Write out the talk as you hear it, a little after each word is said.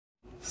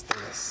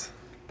Stillness.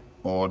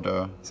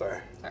 Order. Sorry.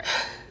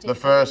 The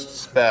first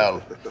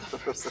spell.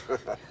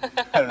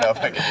 I don't know if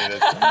I can do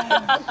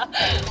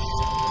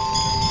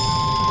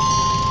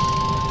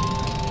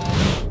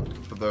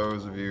this. For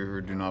those of you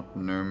who do not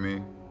know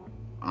me,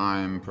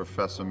 I'm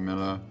Professor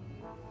Miller,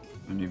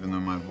 and even though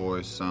my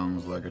voice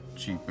sounds like a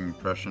cheap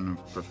impression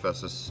of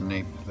Professor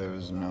Snape, there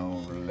is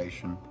no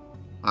relation.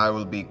 I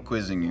will be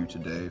quizzing you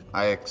today.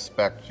 I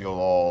expect you'll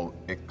all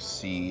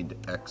exceed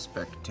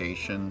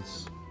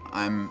expectations.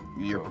 I'm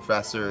your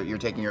professor. You're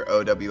taking your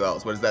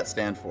OWLs. What does that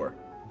stand for?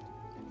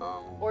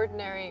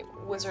 Ordinary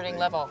wizarding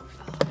level.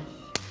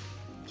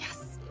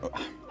 Yes.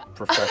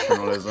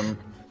 Professionalism.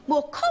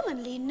 More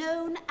commonly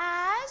known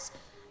as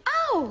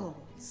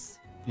owls.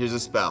 Here's a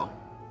spell.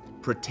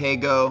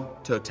 Protego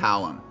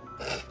totalum.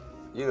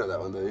 You know that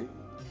one, don't you?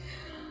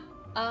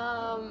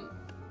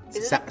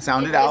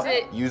 Sound it out.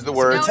 Use the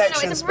word.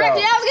 Protection spell.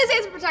 Yeah, I was gonna say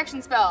it's a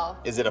protection spell.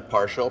 Is it a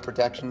partial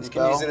protection You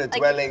spell? can use it in a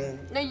dwelling.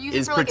 No, use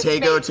Is it for like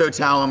Protego a space.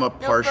 totalum a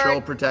partial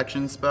for-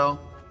 protection spell?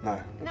 No.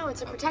 No,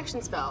 it's a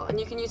protection spell, and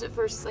you can use it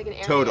for like an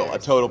area. A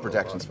total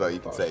protection spell, you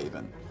could say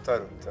even.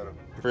 Total.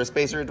 For a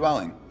space or a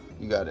dwelling.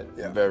 You got it.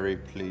 Yeah. Very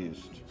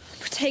pleased.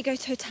 Protego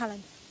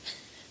totalum.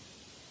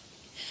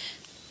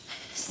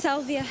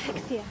 Salvia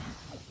hecthea.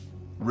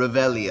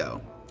 Revelio.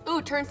 Ooh,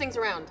 turns things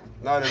around.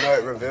 No,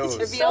 it reveals.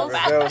 Reveals.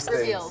 Reveals things.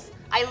 Reveals.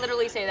 I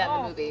literally say that in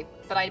the movie,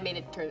 but I made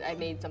it turn. I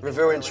made something.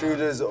 Reveal turn around.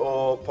 intruders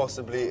or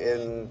possibly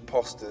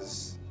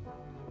imposters.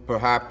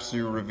 Perhaps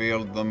you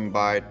revealed them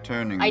by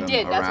turning I them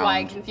did. That's why I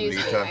around, confused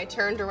me. Lita. I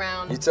turned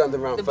around. You turned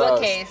them around the first,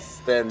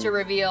 bookcase then- to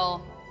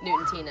reveal Newt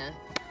and Tina.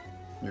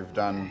 You've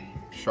done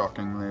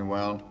shockingly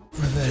well.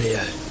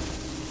 Revelio.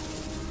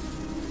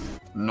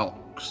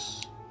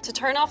 Nox. To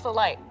turn off the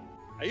light.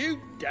 Are you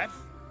deaf?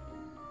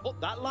 Put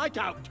that light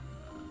out.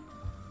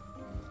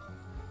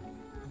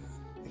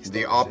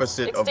 The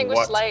opposite of Extinguish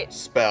what light.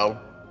 spell,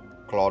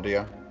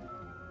 Claudia?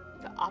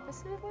 The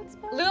opposite of what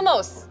spell?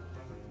 Lumos.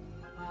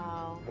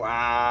 Wow.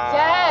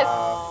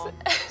 Wow.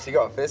 Yes. She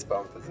got a fist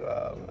bump as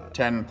well, man.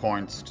 10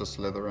 points to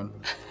Slytherin.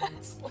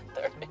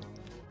 Slytherin.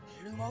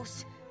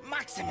 Lumos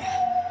Maxima.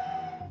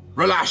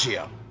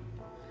 Relatio.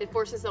 It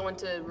forces someone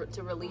to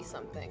release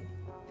something.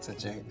 It's a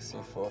jinx.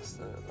 You forced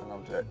an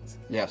object.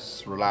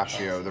 Yes,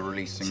 Relatio, the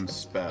releasing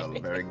spell.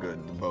 Very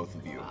good, the both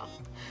of you. Wow.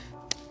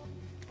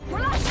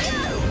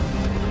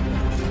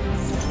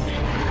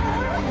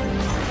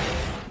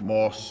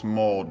 Mors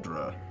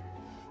Mordra.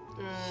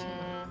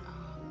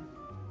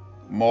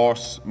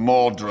 Mors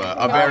Mordra,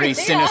 a very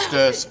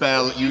sinister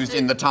spell used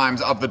in the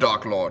times of the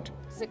Dark Lord.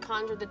 Does it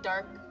conjure the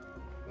dark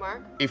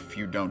mark? If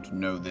you don't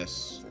know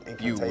this,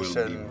 you will be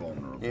Incantation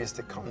vulnerable. used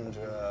to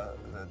conjure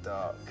the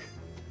dark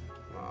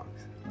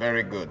marks.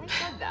 Very good. I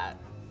said that.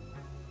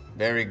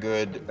 Very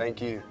good,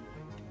 Thank you.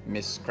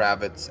 Miss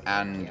Kravitz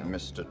and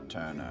Mr.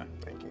 Turner.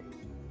 Thank you.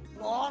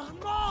 Mors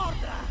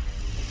Mordra.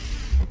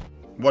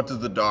 What does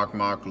the Dark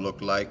Mark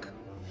look like?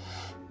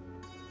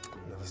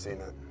 Never seen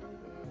it.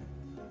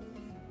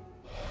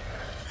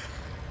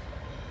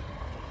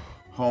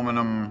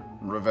 Hominum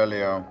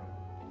Revelio.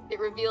 It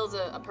reveals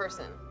a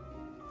person.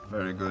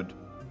 Very good,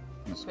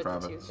 Miss Put the two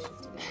Kravitz.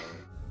 things together.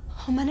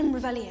 Hominum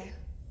revelio.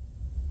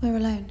 We're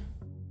alone.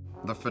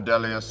 The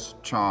Fidelius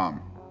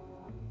Charm.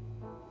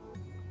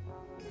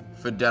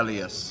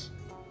 Fidelius.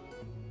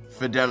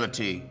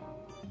 Fidelity.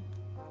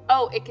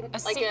 Oh, it can A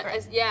like secret.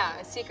 a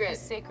secret. A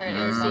secret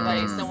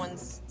in of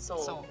someone's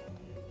soul.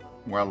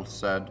 Well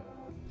said.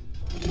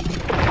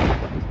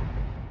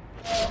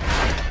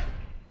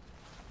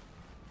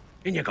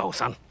 In you go,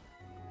 son.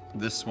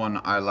 This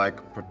one I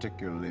like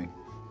particularly.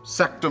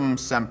 Sectum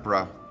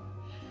Sempra.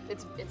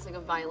 It's like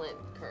a violent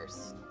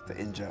curse. To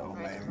injure or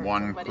Right. maim.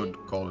 One somebody?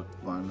 could call it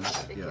violent.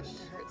 It Yes.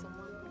 can hurt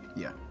someone.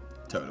 Yeah,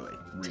 totally.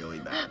 Really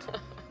bad.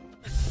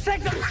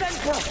 Second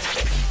center.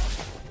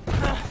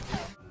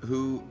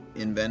 Who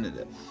invented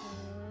it?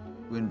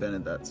 Who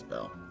invented that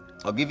spell?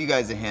 I'll give you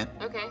guys a hint.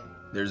 Okay.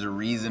 There's a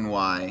reason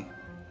why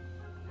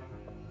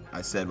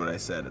I said what I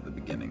said at the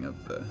beginning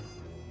of the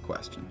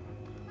question.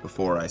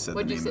 Before I said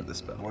What'd the you name say? of the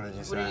spell. What did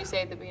you say? What did you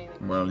say at the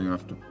beginning? Well, you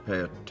have to pay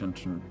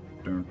attention,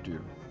 don't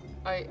you?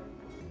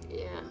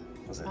 Yeah.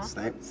 Was it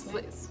Snape?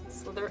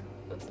 Slither.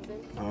 What's his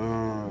name?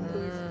 Oh.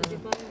 Who's he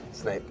playing?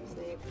 Snape.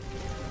 Snape.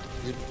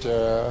 You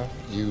dare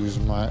use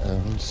my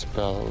own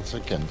spells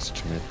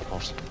against me,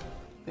 Potter.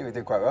 I think we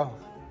did quite well.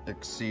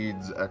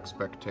 Exceeds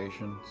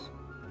expectations.